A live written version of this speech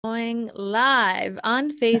Going live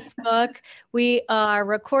on Facebook. We are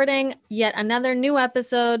recording yet another new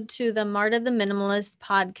episode to the Marta the Minimalist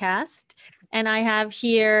podcast. And I have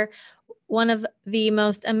here one of the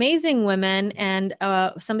most amazing women and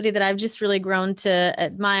somebody that I've just really grown to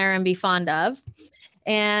admire and be fond of.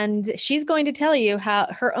 And she's going to tell you how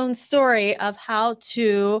her own story of how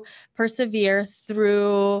to persevere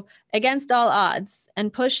through against all odds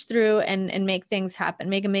and push through and make things happen,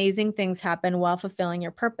 make amazing things happen while fulfilling your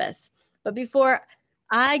purpose. But before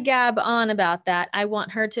I gab on about that, I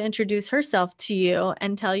want her to introduce herself to you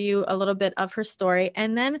and tell you a little bit of her story.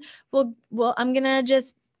 And then I'm going to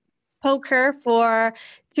just poke her for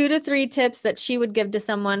 2 to 3 tips that she would give to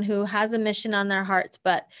someone who has a mission on their hearts,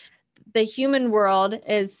 but the human world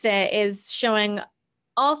is showing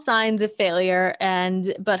all signs of failure,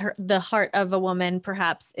 but the heart of a woman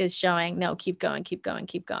perhaps is showing, no, keep going, keep going,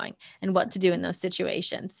 keep going, and what to do in those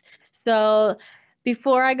situations. So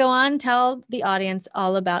before I go on, tell the audience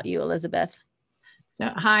all about you, Elizabeth.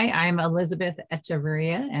 So, hi, I'm Elizabeth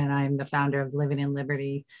Echeverria, and I'm the founder of Living in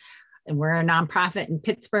Liberty. And we're a nonprofit in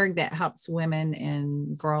Pittsburgh that helps women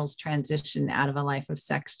and girls transition out of a life of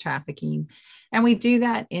sex trafficking. And we do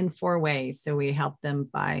that in 4 ways. So we help them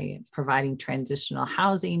by providing transitional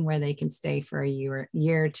housing where they can stay for a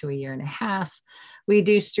year to a year and a half. We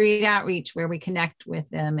do street outreach where we connect with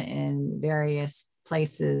them in various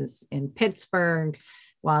places in Pittsburgh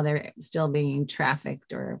while they're still being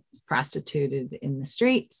trafficked or prostituted in the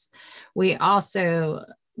streets. We also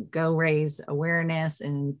go raise awareness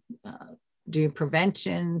and do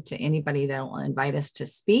prevention to anybody that will invite us to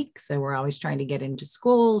speak. So we're always trying to get into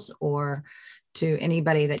schools or to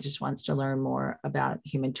anybody that just wants to learn more about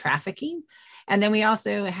human trafficking. And then we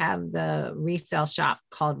also have the resale shop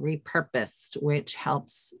called Repurposed, which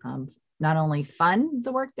helps not only fund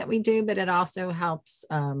the work that we do, but it also helps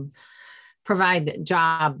provide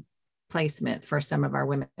job placement for some of our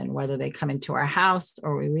women, whether they come into our house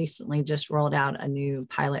or we recently just rolled out a new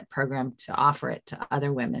pilot program to offer it to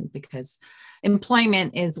other women because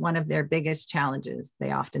employment is one of their biggest challenges.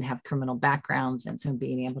 They often have criminal backgrounds, and so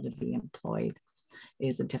being able to be employed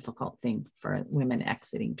is a difficult thing for women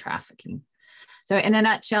exiting trafficking. So in a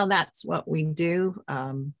nutshell, that's what we do,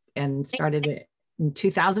 and started it in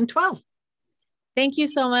 2012. Thank you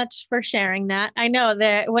so much for sharing that. I know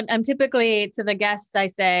that when I'm typically to the guests, I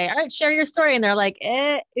say, all right, share your story. And they're like,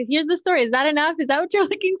 here's the story. Is that enough? Is that what you're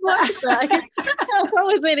looking for? So I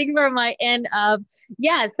was waiting for my end of,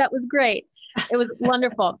 yes, that was great. It was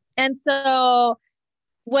wonderful. And so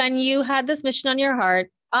when you had this mission on your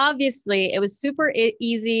heart, obviously it was super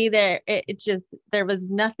easy there. There was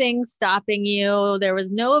nothing stopping you. There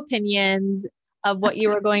was no opinions of what you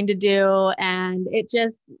were going to do. And it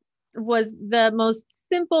just was the most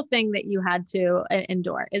simple thing that you had to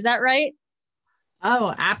endure. Is that right?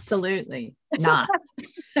 Oh, absolutely not.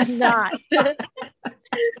 Not.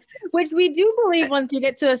 Which we do believe once you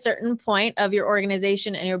get to a certain point of your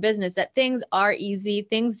organization and your business that things are easy,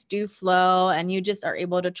 things do flow, and you just are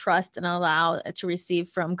able to trust and allow to receive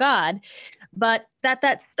from God. But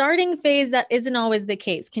that starting phase, that isn't always the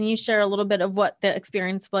case. Can you share a little bit of what the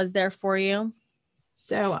experience was there for you?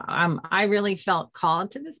 So I really felt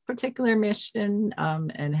called to this particular mission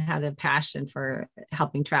and had a passion for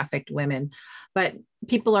helping trafficked women. But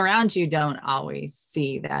people around you don't always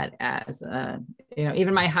see that as,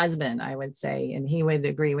 even my husband, I would say, and he would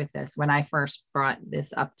agree with this. When I first brought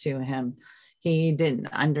this up to him, he didn't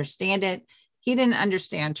understand it. He didn't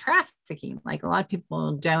understand trafficking. Like a lot of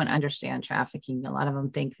people don't understand trafficking. A lot of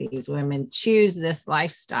them think these women choose this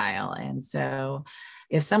lifestyle. And so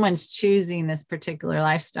if someone's choosing this particular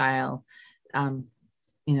lifestyle,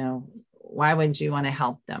 why would you want to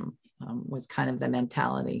help them? Was kind of the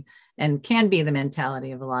mentality, and can be the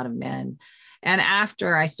mentality of a lot of men. And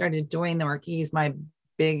after I started doing the work, he's my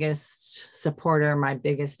biggest supporter, my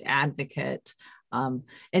biggest advocate,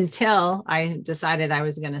 until I decided I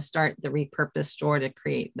was going to start the Repurposed store to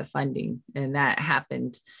create the funding. And that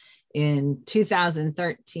happened in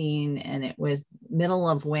 2013, and it was middle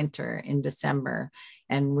of winter in December,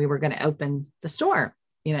 and we were going to open the store.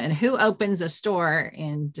 And who opens a store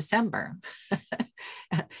in December?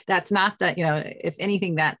 That's not if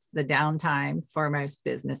anything, that's the downtime for most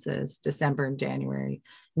businesses. December and January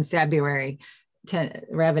and February,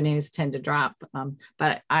 revenues tend to drop.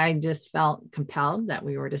 But I just felt compelled that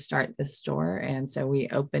we were to start this store. And so we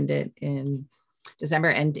opened it in December.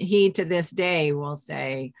 And he, to this day, will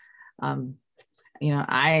say,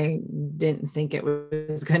 I didn't think it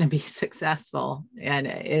was going to be successful, and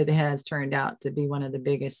it has turned out to be one of the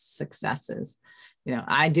biggest successes.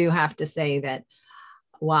 I do have to say that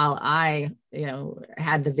while I,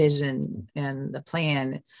 had the vision and the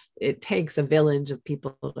plan, it takes a village of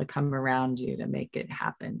people to come around you to make it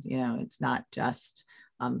happen. It's not just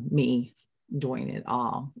me doing it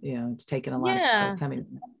all. It's taken a lot of people coming.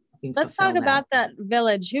 Let's talk about that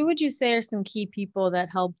village. Who would you say are some key people that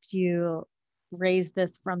helped you raise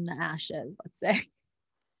this from the ashes, let's say?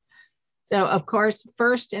 So, of course,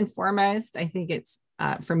 first and foremost, I think it's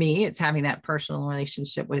for me, it's having that personal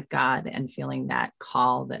relationship with God and feeling that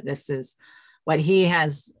call that this is what He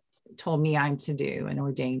has told me I'm to do and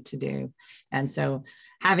ordained to do. And so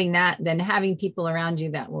having that, then having people around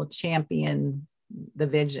you that will champion the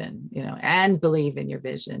vision, and believe in your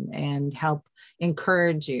vision and help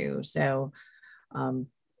encourage you. So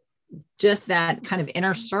just that kind of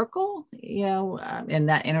inner circle, and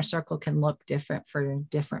that inner circle can look different for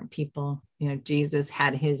different people. Jesus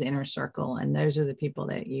had His inner circle, and those are the people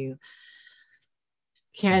that you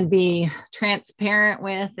can be transparent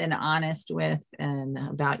with and honest with, and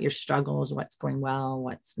about your struggles, what's going well,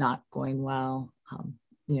 what's not going well,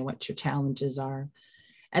 what your challenges are.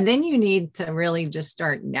 And then you need to really just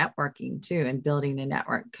start networking too, and building a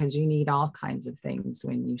network, because you need all kinds of things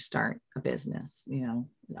when you start a business,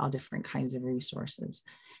 all different kinds of resources.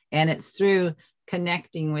 And it's through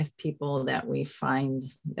connecting with people that we find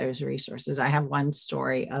those resources. I have one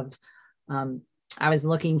story of, I was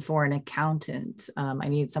looking for an accountant. I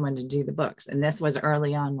needed someone to do the books. And this was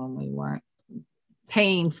early on when we weren't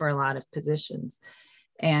paying for a lot of positions.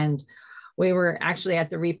 And we were actually at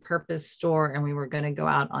the repurposed store, and we were going to go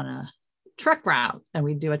out on a truck route, and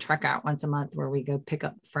we do a truck out once a month where we go pick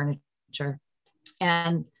up furniture.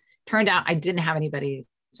 And turned out I didn't have anybody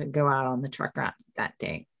to go out on the truck route that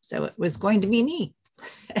day. So it was going to be me.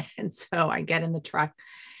 And so I get in the truck,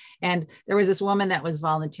 and there was this woman that was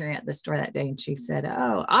volunteering at the store that day. And she said,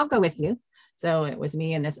 "Oh, I'll go with you." So it was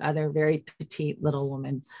me and this other very petite little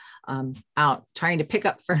woman out trying to pick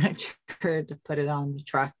up furniture to put it on the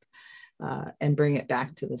truck. And bring it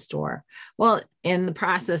back to the store. Well, in the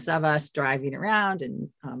process of us driving around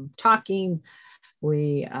and talking,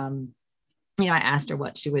 we, I asked her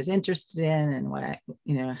what she was interested in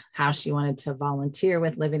and how she wanted to volunteer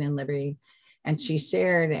with Living in Liberty. And she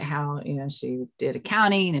shared how, she did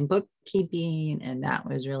accounting and bookkeeping, and that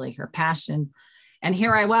was really her passion. And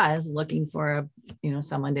here I was looking for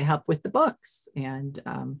someone to help with the books. And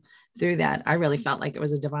through that, I really felt like it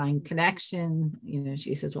was a divine connection.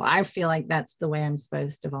 She says, "Well, I feel like that's the way I'm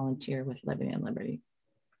supposed to volunteer with Living in Liberty."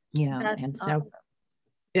 And so, awesome.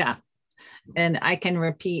 Yeah. And I can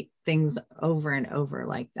repeat things over and over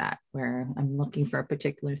like that, where I'm looking for a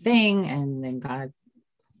particular thing, and then God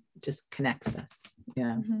just connects us.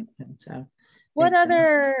 Mm-hmm. And so what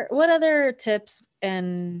other tips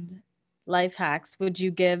and life hacks would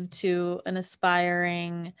you give to an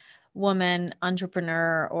aspiring woman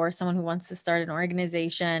entrepreneur, or someone who wants to start an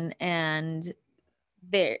organization and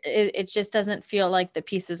it just doesn't feel like the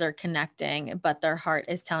pieces are connecting, but their heart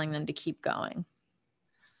is telling them to keep going?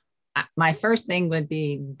 My first thing would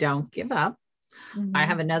be, don't give up. Mm-hmm. I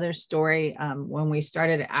have another story. When we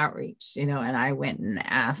started outreach, and I went and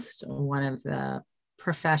asked one of the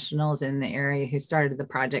professionals in the area who started the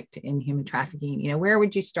project in human trafficking, where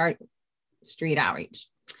would you start street outreach?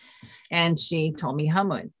 And she told me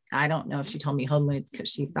Homewood. I don't know if she told me Homewood because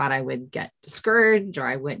she thought I would get discouraged or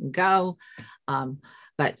I wouldn't go.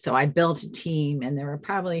 But so I built a team, and there were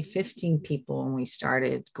probably 15 people when we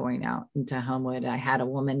started going out into Homewood. I had a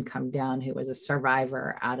woman come down who was a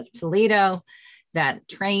survivor out of Toledo that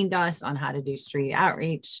trained us on how to do street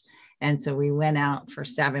outreach. And so we went out for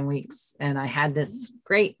 7 weeks, and I had this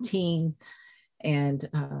great team, and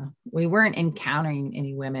we weren't encountering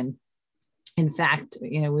any women. In fact,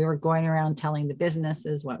 we were going around telling the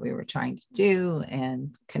businesses what we were trying to do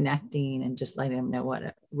and connecting and just letting them know what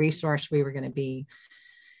a resource we were going to be.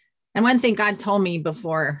 And one thing God told me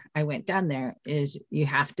before I went down there is you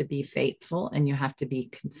have to be faithful and you have to be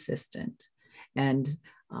consistent. And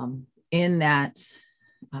in that,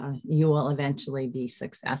 you will eventually be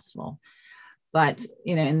successful. But,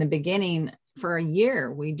 in the beginning, for a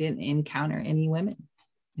year, we didn't encounter any women,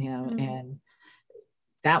 and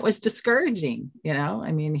that was discouraging.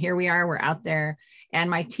 Here we are, we're out there, and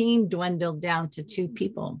my team dwindled down to 2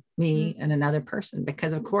 people, me and another person,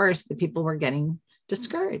 because of course the people were getting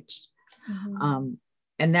discouraged. Mm-hmm.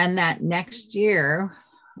 And then that next year,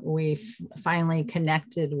 we finally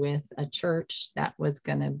connected with a church that was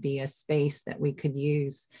going to be a space that we could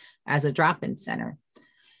use as a drop-in center.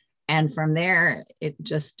 And from there, it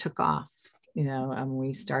just took off, and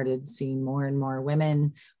we started seeing more and more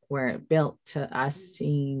women, where it built to us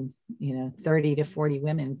seeing, 30 to 40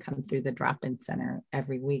 women come through the drop-in center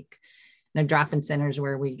every week. drop-in centers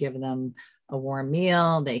where we give them a warm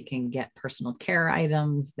meal. They can get personal care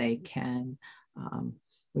items. They can,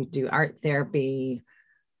 we do art therapy,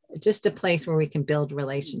 just a place where we can build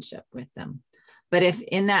relationship with them. But if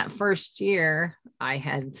in that first year I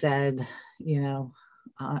had said,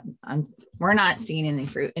 we're not seeing any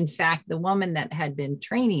fruit. In fact, the woman that had been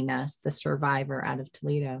training us, the survivor out of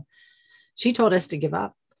Toledo, she told us to give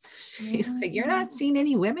up. She's like, you're not seeing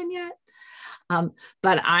any women yet.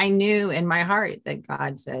 But I knew in my heart that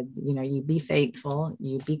God said, you be faithful,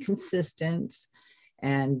 you be consistent,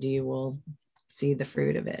 and you will see the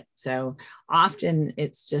fruit of it. So often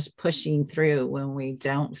it's just pushing through when we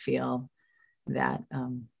don't feel that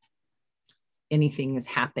anything is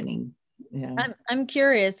happening. I'm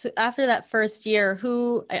curious, after that first year,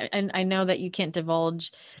 and I know that you can't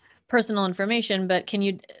divulge personal information, but can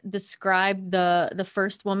you describe the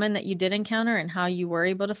first woman that you did encounter and how you were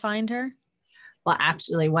able to find her? Well,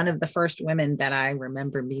 actually, one of the first women that I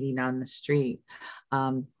remember meeting on the street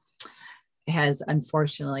has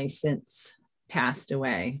unfortunately since passed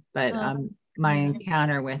away. But my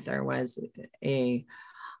encounter with her was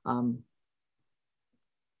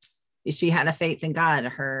she had a faith in God.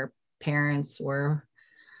 Her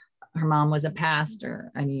mom was a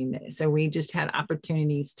pastor. So we just had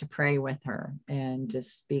opportunities to pray with her and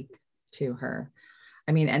just speak to her.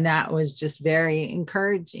 And that was just very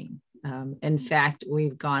encouraging. In fact,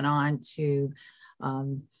 we've gone on to,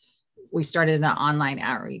 we started an online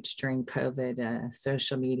outreach during COVID,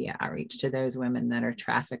 social media outreach to those women that are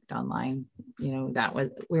trafficked online.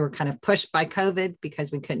 We were kind of pushed by COVID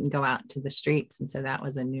because we couldn't go out to the streets. And so that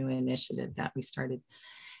was a new initiative that we started.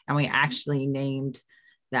 And we actually named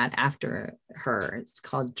that after her. It's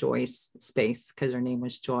called Joy's Space because her name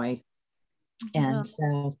was Joy. And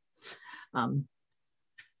so,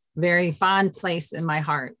 very fond place in my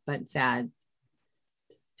heart, but sad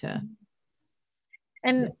to.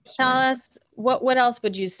 And tell us, what else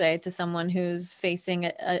would you say to someone who's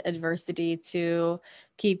facing adversity to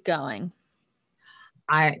keep going?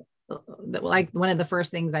 Like one of the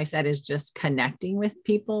first things I said is just connecting with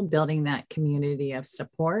people, building that community of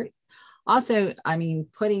support. Also,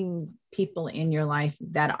 putting people in your life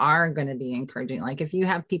that are going to be encouraging. Like if you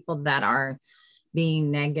have people that are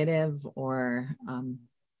being negative or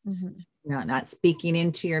not speaking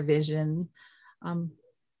into your vision,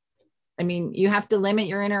 you have to limit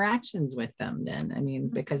your interactions with them then.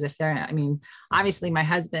 Because if they're, obviously my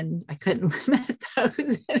husband, I couldn't limit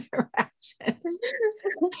those interactions.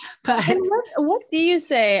 But what do you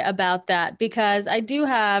say about that? Because I do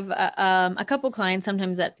have a couple clients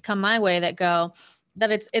sometimes that come my way that go,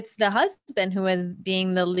 that it's the husband who is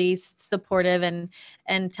being the least supportive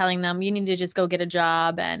and telling them, you need to just go get a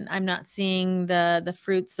job, and I'm not seeing the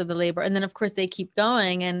fruits of the labor. And then of course they keep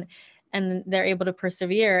going and they're able to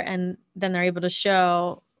persevere, and then they're able to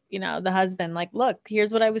show, the husband, like, look,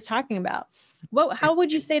 here's what I was talking about. How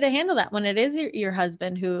would you say to handle that when it is your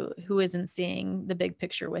husband who isn't seeing the big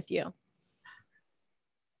picture with you?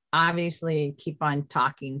 Obviously keep on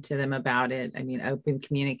talking to them about it. Open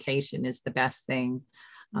communication is the best thing.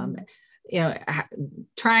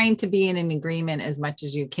 Trying to be in an agreement as much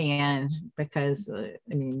as you can, because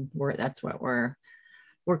that's what we're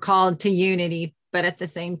called to, unity. But at the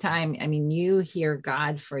same time, you hear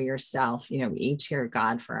God for yourself. We each hear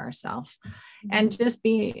God for ourselves, and just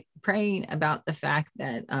be praying about the fact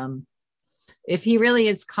that if he really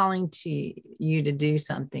is calling to you to do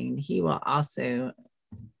something, he will also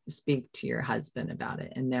speak to your husband about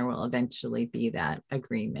it, and there will eventually be that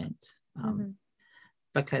agreement.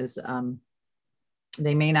 Because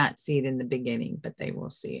they may not see it in the beginning, but they will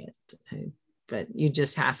see it. But you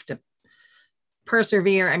just have to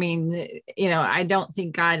persevere. I don't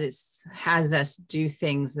think God has us do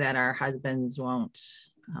things that our husbands won't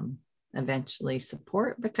eventually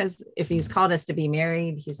support, because if he's called us to be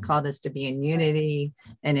married, he's called us to be in unity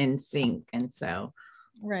and in sync. And so,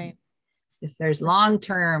 right. If there's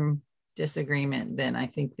long-term disagreement, then I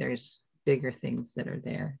think there's bigger things that are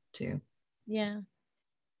there too. Yeah.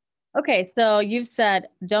 Okay. So you've said,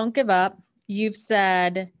 don't give up. You've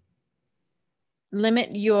said,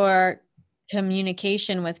 limit your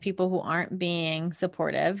communication with people who aren't being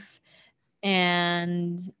supportive,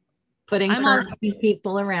 and put encouraging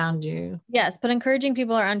people around you. Yes. Put encouraging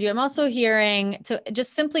people around you. I'm also hearing to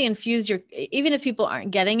just simply infuse even if people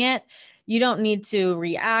aren't getting it, you don't need to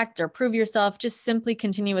react or prove yourself. Just simply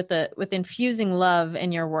continue with infusing love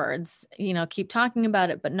in your words. Keep talking about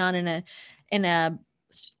it, but not in a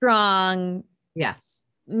strong,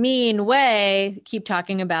 mean way. Keep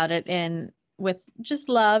talking about it with just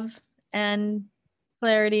love and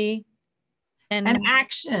clarity. And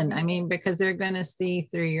action. I mean, because they're going to see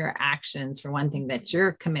through your actions, for one thing, that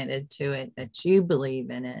you're committed to it, that you believe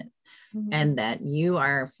in it, and that you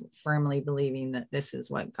are firmly believing that this is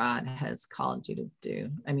what God has called you to do.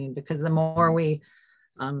 I mean, because the more we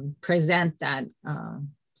present that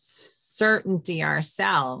certainty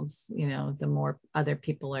ourselves, the more other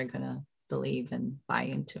people are going to believe and buy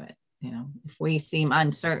into it. If we seem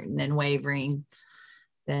uncertain and wavering,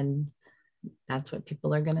 then that's what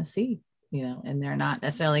people are going to see, and they're not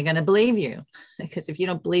necessarily going to believe you, because if you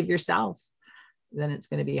don't believe yourself, then it's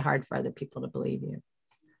going to be hard for other people to believe you.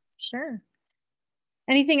 Sure.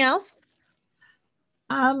 Anything else?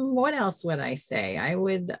 What else would I say? I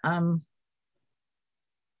would,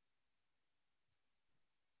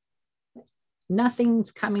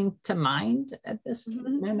 nothing's coming to mind at this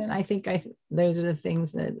moment. I think those are the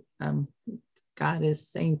things that God is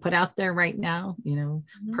saying, put out there right now,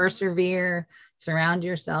 persevere, surround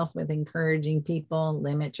yourself with encouraging people,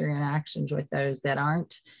 limit your interactions with those that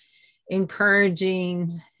aren't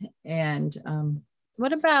encouraging. And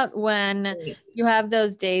what about when you have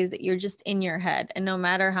those days that you're just in your head, and no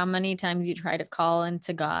matter how many times you try to call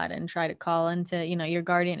into God and try to call into, your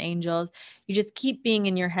guardian angels, you just keep being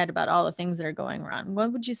in your head about all the things that are going wrong?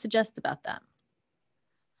 What would you suggest about that?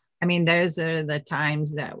 I mean, those are the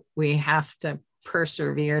times that we have to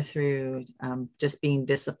persevere through, just being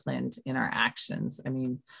disciplined in our actions. I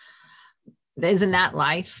mean, isn't that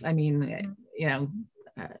life? I mean,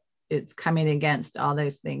 it's coming against all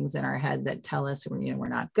those things in our head that tell us, we're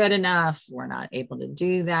not good enough. We're not able to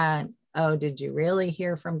do that. Oh, did you really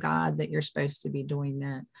hear from God that you're supposed to be doing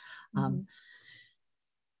that?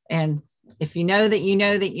 And if you know that you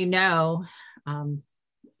know that you know,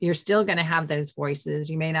 you're still going to have those voices.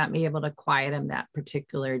 You may not be able to quiet them that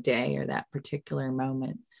particular day or that particular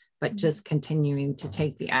moment, but just continuing to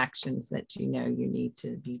take the actions that you need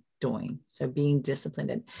to be doing. So being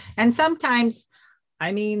disciplined. And sometimes,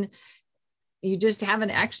 I mean, you just have an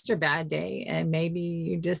extra bad day, and maybe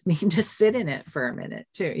you just need to sit in it for a minute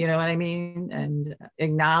too. You know what I mean? And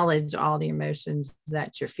acknowledge all the emotions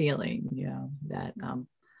that you're feeling, that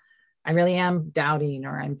I really am doubting,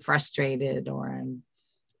 or I'm frustrated, or I'm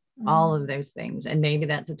all of those things. And maybe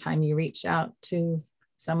that's a time you reach out to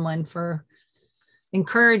someone for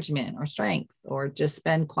encouragement or strength, or just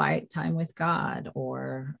spend quiet time with God,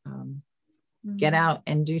 or get out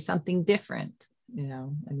and do something different. I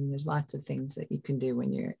mean, there's lots of things that you can do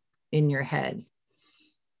when you're in your head.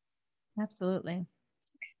 Absolutely.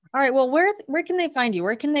 All right. Well, where can they find you?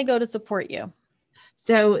 Where can they go to support you?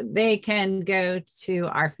 So they can go to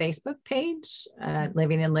our Facebook page,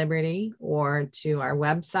 Living in Liberty, or to our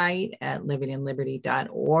website at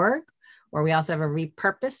livinginliberty.org, or we also have a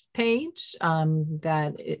repurposed page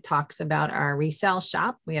that it talks about our resale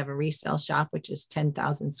shop. We have a resale shop, which is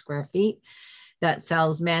 10,000 square feet, that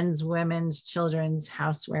sells men's, women's, children's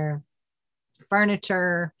houseware,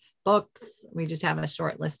 furniture, books. We just have a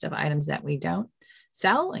short list of items that we don't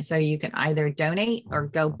sell. So you can either donate or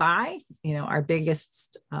go buy. Our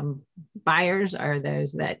biggest buyers are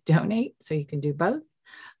those that donate. So you can do both.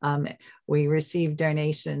 We receive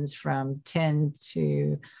donations from 10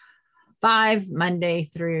 to 5, Monday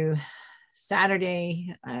through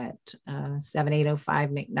Saturday at 7805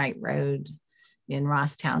 McKnight Road in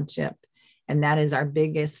Ross Township. And that is our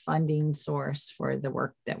biggest funding source for the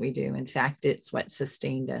work that we do. In fact, it's what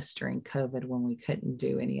sustained us during COVID when we couldn't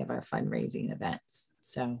do any of our fundraising events.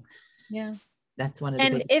 So yeah, that's one of the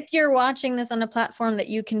And if you're watching this on a platform that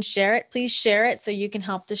you can share it, please share it so you can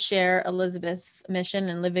help to share Elizabeth's mission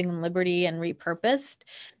and Living in Liberty and Repurposed.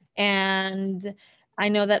 And I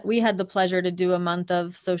know that we had the pleasure to do a month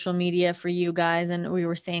of social media for you guys, and we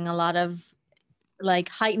were seeing a lot of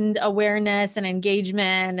heightened awareness and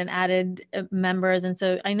engagement and added members. And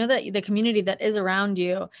so I know that the community that is around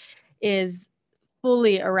you is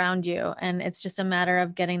fully around you, and it's just a matter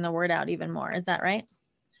of getting the word out even more. Is that right?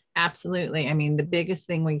 Absolutely. I mean, the biggest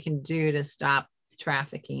thing we can do to stop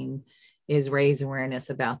trafficking is raise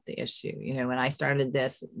awareness about the issue. When I started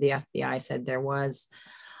this, the FBI said there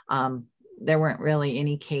weren't really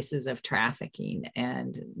any cases of trafficking,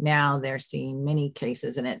 and now they're seeing many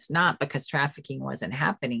cases, and it's not because trafficking wasn't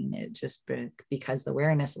happening. It's just because the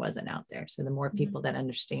awareness wasn't out there. So the more people that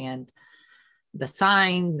understand the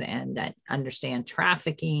signs and that understand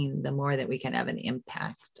trafficking, the more that we can have an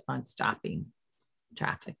impact on stopping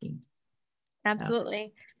trafficking.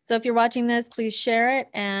 Absolutely. So if you're watching this, please share it.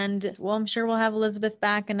 And I'm sure we'll have Elizabeth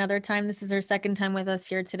back another time. This is her second time with us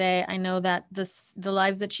here today. I know that the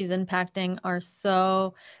lives that she's impacting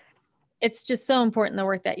it's just so important, the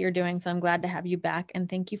work that you're doing. So I'm glad to have you back, and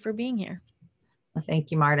thank you for being here. Well,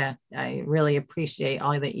 thank you, Marta. I really appreciate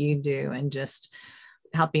all that you do and just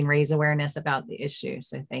helping raise awareness about the issue.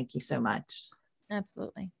 So thank you so much.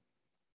 Absolutely.